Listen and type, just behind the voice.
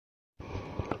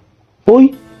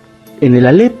Hoy, en el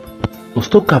Alep,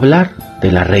 nos toca hablar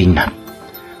de la reina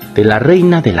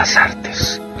de las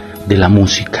artes, de la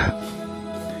música,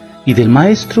 y del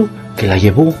maestro que la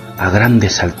llevó a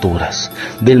grandes alturas,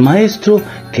 del maestro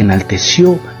que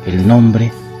enalteció el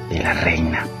nombre de la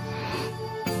reina.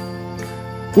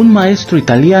 Un maestro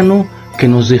italiano que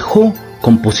nos dejó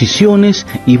composiciones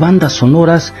y bandas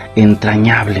sonoras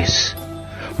entrañables,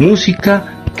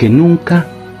 música que nunca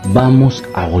vamos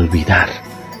a olvidar,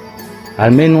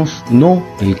 al menos no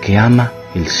el que ama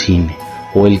el cine,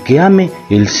 o el que ame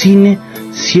el cine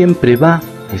siempre va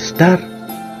a estar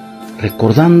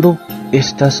recordando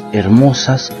estas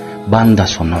hermosas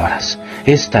bandas sonoras,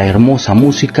 esta hermosa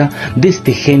música de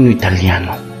este genio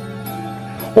italiano.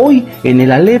 Hoy en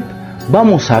el Alep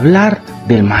vamos a hablar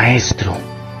del maestro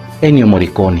Ennio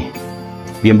Morricone.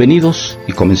 Bienvenidos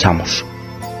y comenzamos.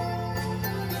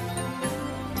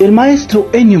 El maestro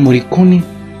Ennio Morricone,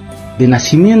 de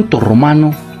nacimiento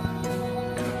romano,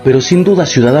 pero sin duda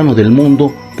ciudadano del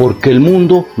mundo, porque el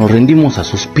mundo nos rendimos a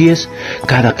sus pies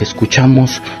cada que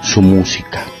escuchamos su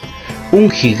música.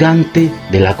 Un gigante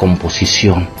de la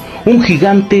composición, un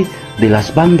gigante de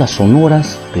las bandas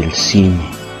sonoras del cine.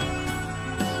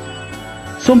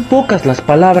 Son pocas las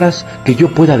palabras que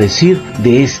yo pueda decir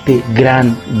de este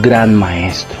gran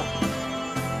maestro.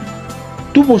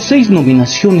 Tuvo 6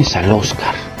 nominaciones al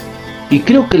Oscar. Y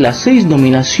creo que las 6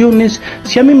 nominaciones,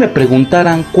 si a mí me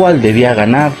preguntaran cuál debía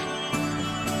ganar,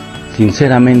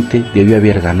 sinceramente debió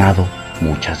haber ganado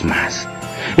muchas más.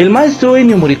 El maestro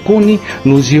Ennio Morricone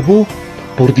nos llevó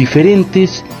por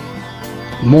diferentes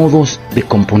modos de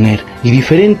componer y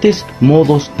diferentes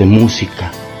modos de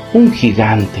música. Un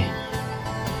gigante.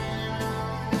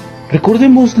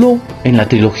 Recordémoslo en la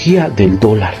trilogía del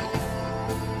dólar.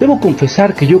 Debo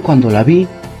confesar que yo cuando la vi,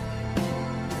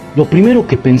 lo primero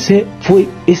que pensé fue: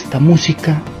 esta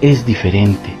música es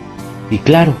diferente. Y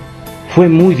claro, fue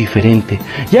muy diferente,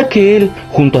 ya que él,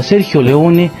 junto a Sergio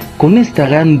Leone, con esta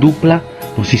gran dupla,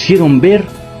 nos hicieron ver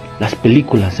las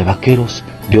películas de vaqueros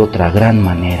de otra gran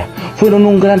manera. Fueron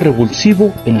un gran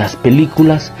revulsivo en las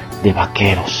películas de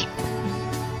vaqueros.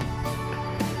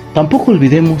 Tampoco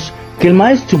olvidemos que el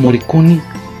maestro Morricone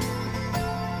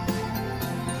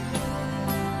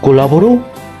colaboró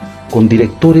con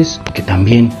directores que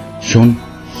también son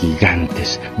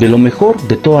gigantes, de lo mejor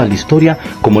de toda la historia,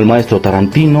 como el maestro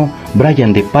Tarantino,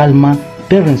 Brian De Palma,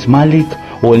 Terrence Malick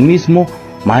o el mismo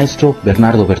maestro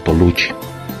Bernardo Bertolucci.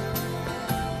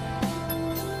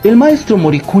 El maestro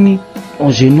Morricone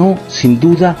nos llenó sin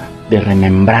duda de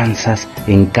remembranzas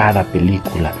en cada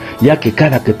película, ya que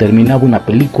cada que terminaba una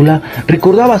película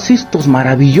recordabas estos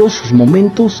maravillosos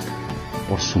momentos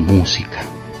por su música.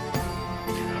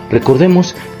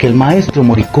 Recordemos que el maestro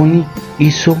Morricone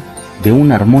hizo de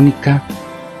una armónica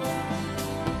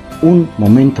un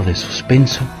momento de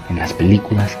suspenso en las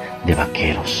películas de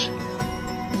vaqueros.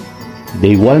 De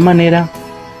igual manera,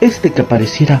 que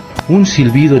apareciera un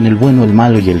silbido en El bueno, el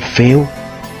malo y el feo,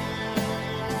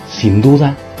 sin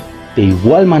duda, de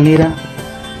igual manera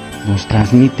nos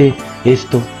transmite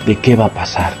esto de qué va a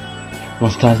pasar.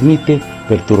 Nos transmite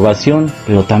perturbación,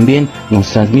 pero también nos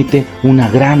transmite una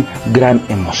gran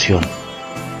emoción.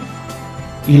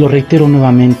 Y lo reitero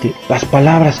nuevamente, las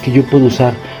palabras que yo puedo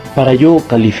usar para yo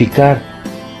calificar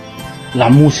la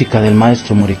música del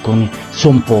maestro Morricone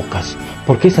son pocas,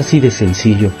 porque es así de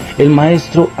sencillo. El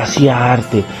maestro hacía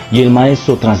arte y el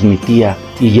maestro transmitía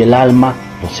y el alma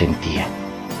lo sentía.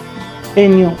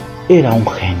 Ennio era un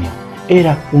genio,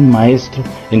 era un maestro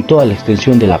en toda la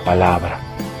extensión de la palabra.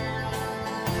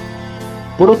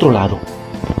 Por otro lado,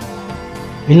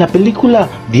 en la película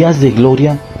Días de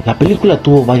Gloria, la película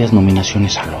tuvo varias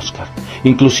nominaciones al Oscar,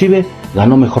 inclusive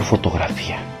ganó mejor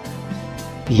fotografía.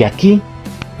 Y aquí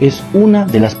es una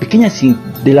de las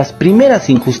primeras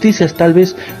injusticias tal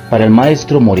vez para el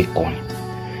maestro Morricone,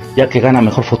 ya que gana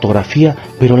mejor fotografía,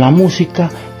 pero la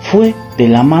música fue de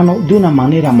la mano de una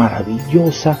manera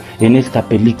maravillosa en esta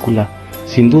película.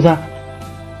 Sin duda,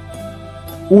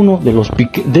 uno de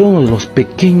los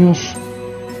pequeños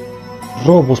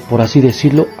robos, por así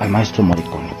decirlo, al maestro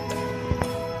Morricone.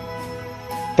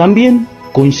 También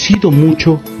coincido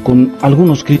mucho con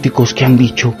algunos críticos que han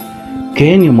dicho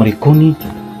que Ennio Morricone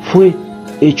fue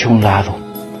hecho a un lado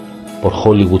por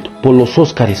Hollywood, por los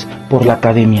Óscares, por la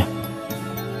Academia,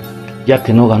 ya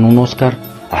que no ganó un Óscar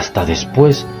hasta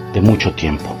después de mucho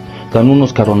tiempo. Ganó un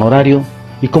Óscar honorario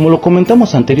y, como lo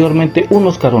comentamos anteriormente, un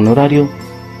Óscar honorario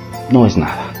no es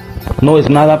nada. No es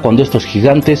nada cuando estos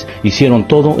gigantes hicieron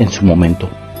todo en su momento.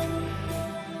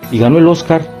 Y ganó el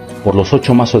Óscar por Los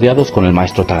 8 más odiados con el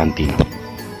maestro Tarantino.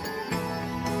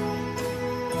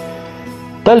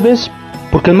 Tal vez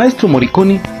Porque el maestro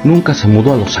Morricone nunca se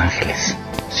mudó a Los Ángeles,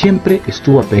 siempre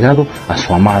estuvo apegado a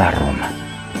su amada Roma.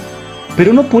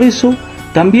 Pero no por eso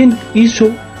también hizo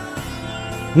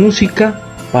música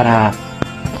para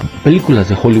películas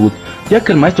de Hollywood, ya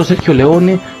que el maestro Sergio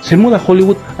Leone se muda a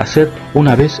Hollywood a hacer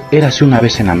Érase una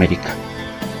vez en América,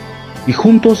 y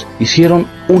juntos hicieron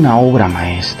una obra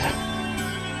maestra.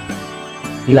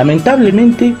 Y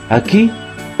lamentablemente aquí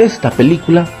esta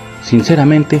película,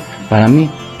 sinceramente, para mí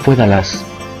fue de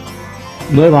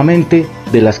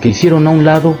las que hicieron a un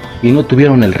lado y no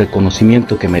tuvieron el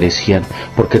reconocimiento que merecían,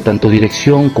 porque tanto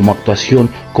dirección como actuación,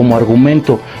 como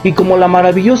argumento y como la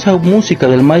maravillosa música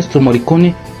del maestro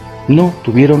Morricone no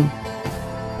tuvieron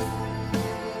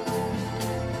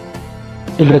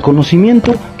el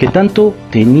reconocimiento que tanto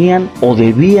tenían o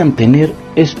debían tener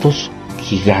estos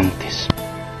gigantes.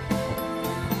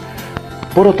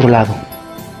 Por otro lado,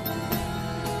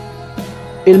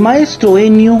 el maestro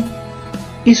Ennio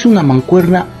hizo una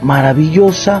mancuerna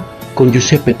maravillosa con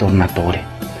Giuseppe Tornatore,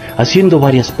 haciendo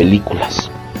varias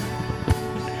películas.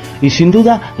 Y sin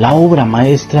duda la obra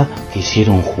maestra que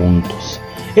hicieron juntos.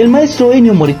 El maestro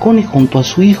Ennio Morricone junto a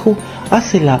su hijo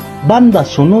hace la banda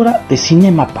sonora de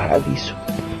Cinema Paradiso,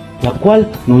 la cual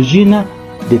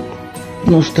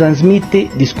nos transmite,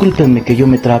 discúlpenme que yo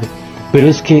me trabe, pero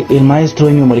es que el maestro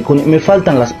Ennio Morricone, me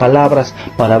faltan las palabras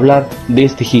para hablar de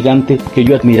este gigante que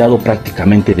yo he admirado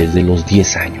prácticamente desde los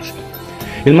 10 años.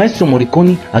 El maestro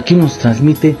Morricone aquí nos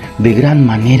transmite de gran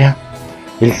manera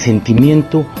el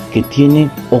sentimiento que tiene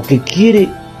o que quiere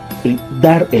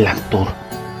dar el actor.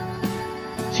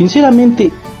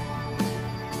 Sinceramente,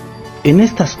 en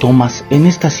estas tomas, en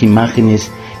estas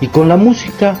imágenes y con la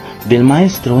música del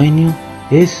maestro Ennio,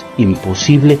 es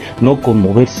imposible no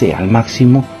conmoverse al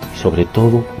máximo y sobre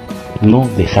todo no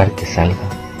dejar que salga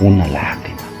una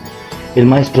lágrima. El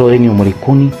maestro Ennio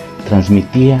Morricone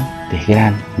transmitía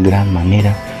de gran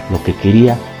manera lo que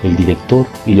quería el director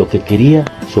y lo que quería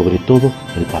sobre todo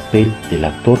el papel del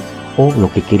actor o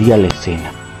lo que quería la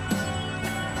escena.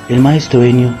 El maestro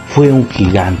Ennio fue un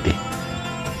gigante,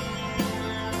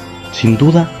 sin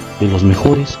duda de los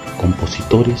mejores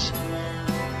compositores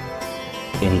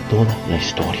en toda la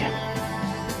historia.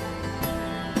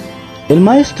 El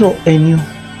maestro Ennio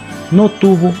no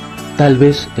tuvo tal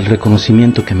vez el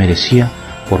reconocimiento que merecía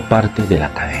por parte de la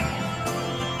academia,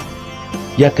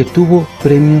 ya que tuvo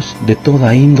premios de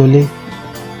toda índole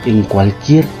en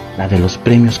cualquiera de los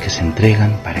premios que se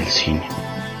entregan para el cine,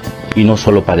 y no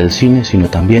solo para el cine sino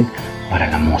también para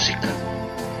la música.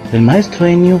 El maestro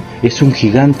Ennio es un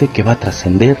gigante que va a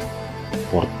trascender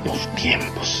por los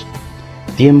tiempos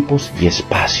y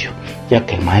espacio, ya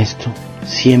que el maestro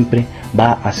siempre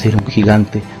va a ser un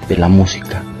gigante de la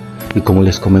música y, como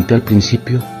les comenté al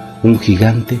principio, un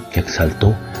gigante que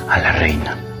exaltó a la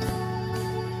reina.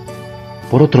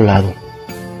 Por otro lado,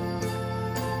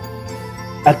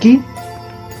 aquí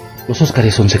los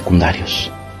Óscares son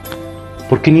secundarios,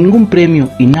 porque ningún premio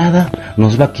y nada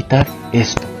nos va a quitar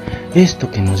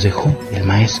esto que nos dejó el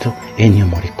maestro Ennio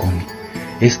Morricone,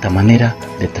 esta manera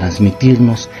de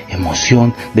transmitirnos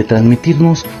emoción, de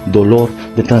transmitirnos dolor,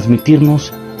 de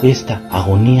transmitirnos esta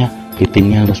agonía que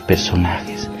tenían los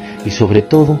personajes, y sobre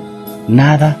todo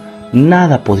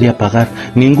nada podría pagar,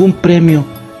 ningún premio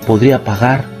podría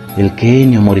pagar el que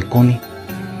Ennio Morricone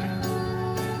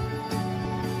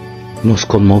nos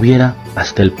conmoviera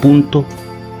hasta el punto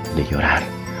de llorar,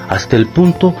 hasta el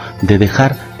punto de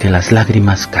dejar que las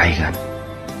lágrimas caigan,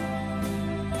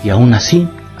 y aún así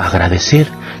agradecer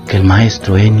que el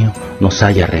maestro Ennio nos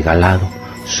haya regalado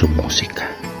su música.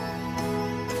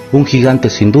 Un gigante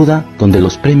sin duda, donde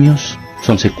los premios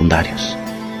son secundarios.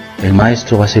 El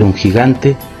maestro va a ser un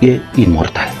gigante e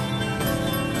inmortal.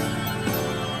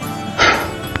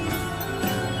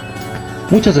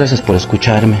 Muchas gracias por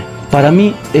escucharme. Para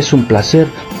mí es un placer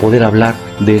poder hablar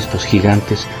de estos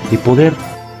gigantes y poder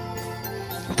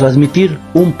transmitir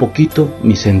un poquito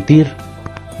mi sentir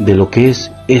de lo que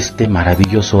es este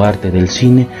maravilloso arte del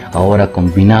cine, ahora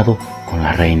combinado con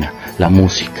la reina, la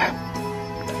música.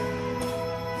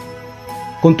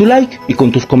 Con tu like y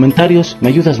con tus comentarios me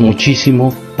ayudas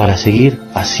muchísimo para seguir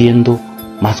haciendo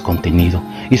más contenido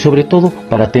y sobre todo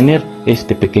para tener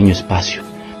este pequeño espacio.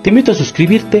 Te invito a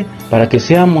suscribirte para que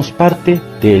seamos parte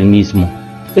del mismo.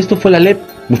 Esto fue la LEP,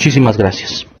 muchísimas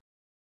gracias.